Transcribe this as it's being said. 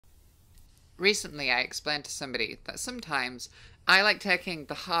Recently, I explained to somebody that sometimes I like taking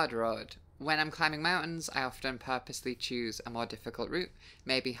the hard road. When I'm climbing mountains, I often purposely choose a more difficult route,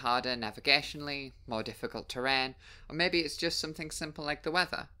 maybe harder navigationally, more difficult terrain, or maybe it's just something simple like the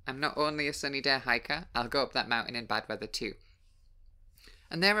weather. I'm not only a sunny day hiker, I'll go up that mountain in bad weather too.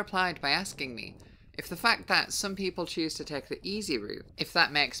 And they replied by asking me if the fact that some people choose to take the easy route, if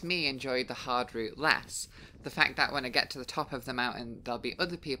that makes me enjoy the hard route less. The fact that when I get to the top of the mountain, there'll be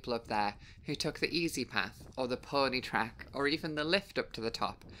other people up there who took the easy path, or the pony track, or even the lift up to the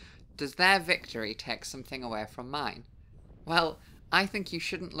top. Does their victory take something away from mine? Well, I think you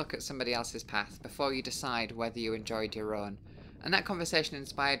shouldn't look at somebody else's path before you decide whether you enjoyed your own. And that conversation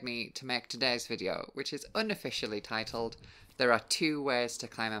inspired me to make today's video, which is unofficially titled, "There are 2 ways to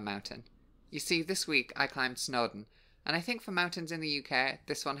climb a mountain." You see, this week I climbed Snowdon, and I think for mountains in the UK,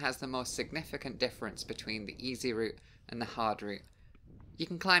 this one has the most significant difference between the easy route and the hard route. You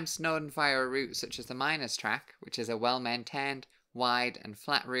can climb Snowdon via a route such as the Miners' Track, which is a well-maintained, wide and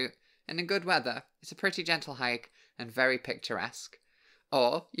flat route, and in good weather, it's a pretty gentle hike and very picturesque.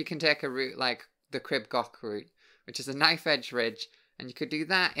 Or you can take a route like the Crib Goch route, which is a knife-edge ridge, and you could do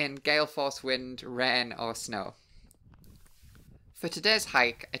that in gale force wind, rain or snow. For today's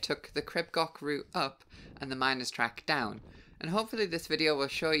hike, I took the Crib Goch route up and the Miners' Track down, and hopefully this video will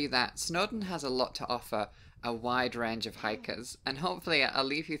show you that Snowdon has a lot to offer a wide range of hikers, and hopefully I'll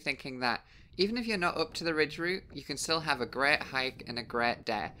leave you thinking that even if you're not up to the ridge route, you can still have a great hike and a great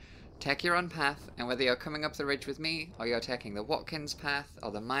day. Take your own path, and whether you're coming up the ridge with me, or you're taking the Watkins path,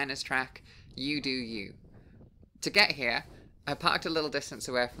 or the Miners' Track, you do you. To get here, I parked a little distance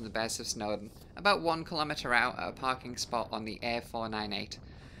away from the base of Snowdon, about 1 kilometre out at a parking spot on the A498.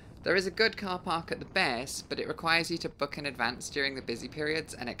 There is a good car park at the base, but it requires you to book in advance during the busy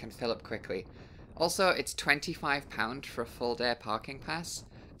periods and it can fill up quickly. Also, it's £25 for a full day parking pass,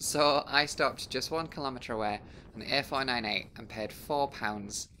 so I stopped just 1 kilometre away on the A498 and paid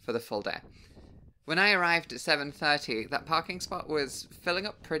 £4 for the full day. When I arrived at 7:30, that parking spot was filling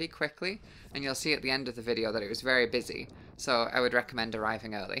up pretty quickly, and you'll see at the end of the video that it was very busy, so I would recommend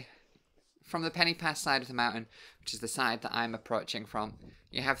arriving early. From the Penny Pass side of the mountain, which is the side that I'm approaching from,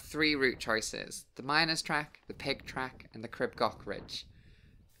 you have 3 route choices: the Miners' Track, the Pig Track, and the Crib Goch Ridge.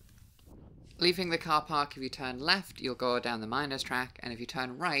 Leaving the car park, if you turn left, you'll go down the Miners' Track, and if you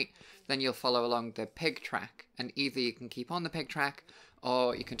turn right, then you'll follow along the Pig Track, and either you can keep on the Pig Track,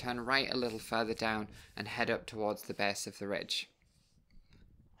 or you can turn right a little further down and head up towards the base of the ridge.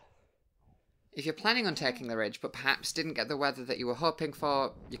 If you're planning on taking the ridge but perhaps didn't get the weather that you were hoping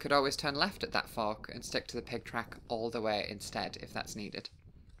for, you could always turn left at that fork and stick to the Pig Track all the way instead if that's needed.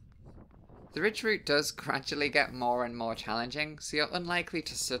 The ridge route does gradually get more and more challenging, so you're unlikely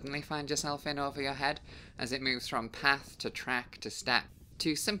to suddenly find yourself in over your head as it moves from path to track to step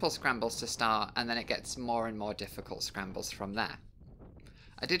to simple scrambles to start, and then it gets more and more difficult scrambles from there.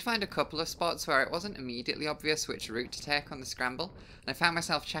 I did find a couple of spots where it wasn't immediately obvious which route to take on the scramble, and I found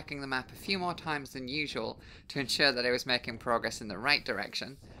myself checking the map a few more times than usual to ensure that I was making progress in the right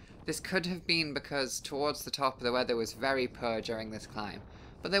direction. This could have been because towards the top the weather was very poor during this climb,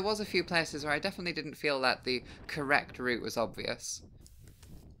 but there was a few places where I definitely didn't feel that the correct route was obvious.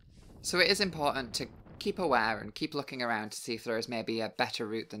 So it is important to keep aware and keep looking around to see if there is maybe a better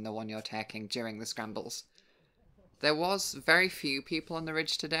route than the one you're taking during the scrambles. There was very few people on the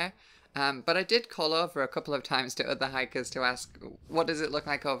ridge today, but I did call over a couple of times to other hikers to ask, what does it look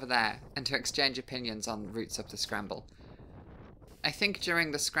like over there, and to exchange opinions on routes up the scramble. I think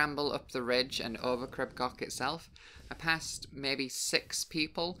during the scramble up the ridge and over Crib Goch itself, I passed maybe 6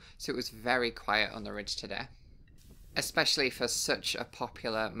 people, so it was very quiet on the ridge today, especially for such a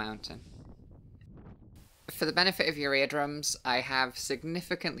popular mountain. For the benefit of your eardrums, I have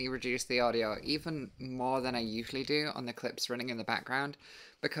significantly reduced the audio, even more than I usually do on the clips running in the background,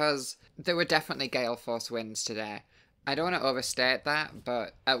 because there were definitely gale force winds today. I don't want to overstate that,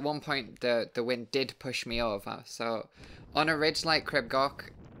 but at one point the wind did push me over, so on a ridge like Crib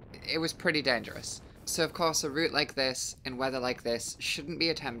Goch, it was pretty dangerous. So of course a route like this, in weather like this, shouldn't be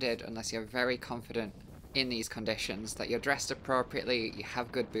attempted unless you're very confident in these conditions, that you're dressed appropriately, you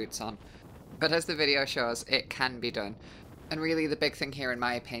have good boots on. But as the video shows, it can be done. And really the big thing here in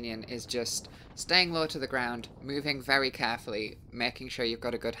my opinion is just staying low to the ground, moving very carefully, making sure you've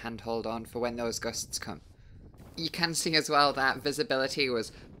got a good handhold on for when those gusts come. You can see as well that visibility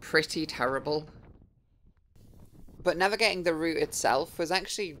was pretty terrible. But navigating the route itself was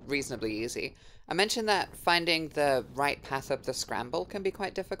actually reasonably easy. I mentioned that finding the right path up the scramble can be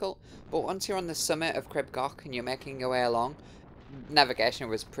quite difficult, but once you're on the summit of Crib Goch and you're making your way along, navigation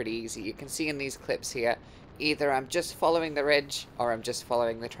was pretty easy. You can see in these clips here, either I'm just following the ridge or I'm just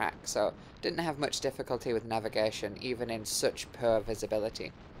following the track, so didn't have much difficulty with navigation, even in such poor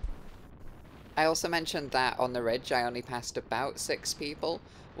visibility. I also mentioned that on the ridge I only passed about 6 people.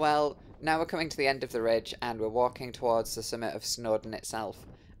 Well, now we're coming to the end of the ridge and we're walking towards the summit of Snowdon itself,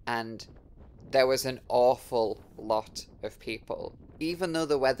 and there was an awful lot of people. Even though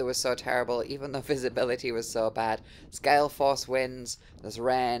the weather was so terrible, even though visibility was so bad, there's gale force winds, there's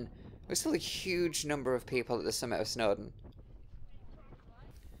rain, there was still a huge number of people at the summit of Snowdon.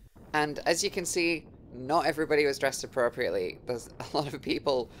 And as you can see, not everybody was dressed appropriately. There's a lot of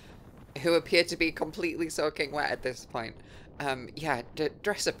people who appear to be completely soaking wet at this point. Yeah,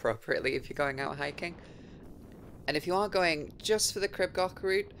 dress appropriately if you're going out hiking. And if you are going just for the Crib Goch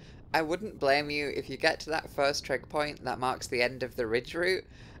route, I wouldn't blame you if you get to that first trig point that marks the end of the ridge route,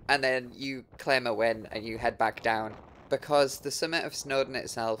 and then you claim a win and you head back down, because the summit of Snowdon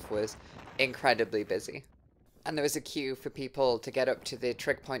itself was incredibly busy. And there was a queue for people to get up to the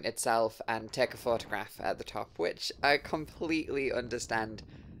trig point itself and take a photograph at the top, which I completely understand.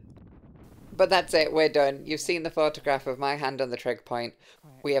 But that's it, we're done. You've seen the photograph of my hand on the trig point.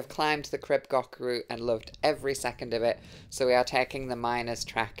 We have climbed the Crib Goch route and loved every second of it, so we are taking the miners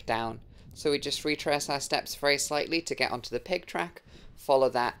track down. So we just retrace our steps very slightly to get onto the pig track, follow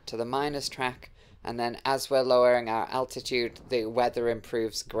that to the miners track, and then as we're lowering our altitude, the weather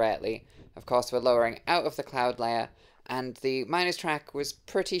improves greatly. Of course, we're lowering out of the cloud layer, and the miners track was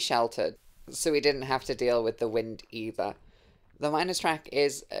pretty sheltered, so we didn't have to deal with the wind either. The miners track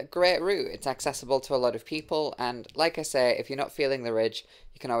is a great route. It's accessible to a lot of people, and like I say, if you're not feeling the ridge,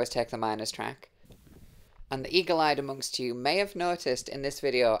 you can always take the miners track. And the eagle-eyed amongst you may have noticed in this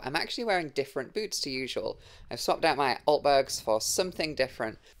video, I'm actually wearing different boots to usual. I've swapped out my Altbergs for something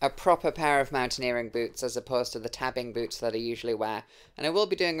different, a proper pair of mountaineering boots as opposed to the tabbing boots that I usually wear, and I will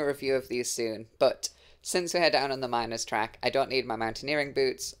be doing a review of these soon, but since we're down on the miners track, I don't need my mountaineering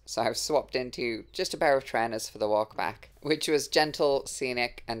boots, so I've swapped into just a pair of trainers for the walk back, which was gentle,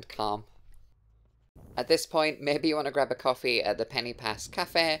 scenic, and calm. At this point, maybe you want to grab a coffee at the Penny Pass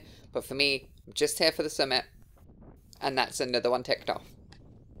Cafe, but for me, I'm just here for the summit, and that's another one ticked off.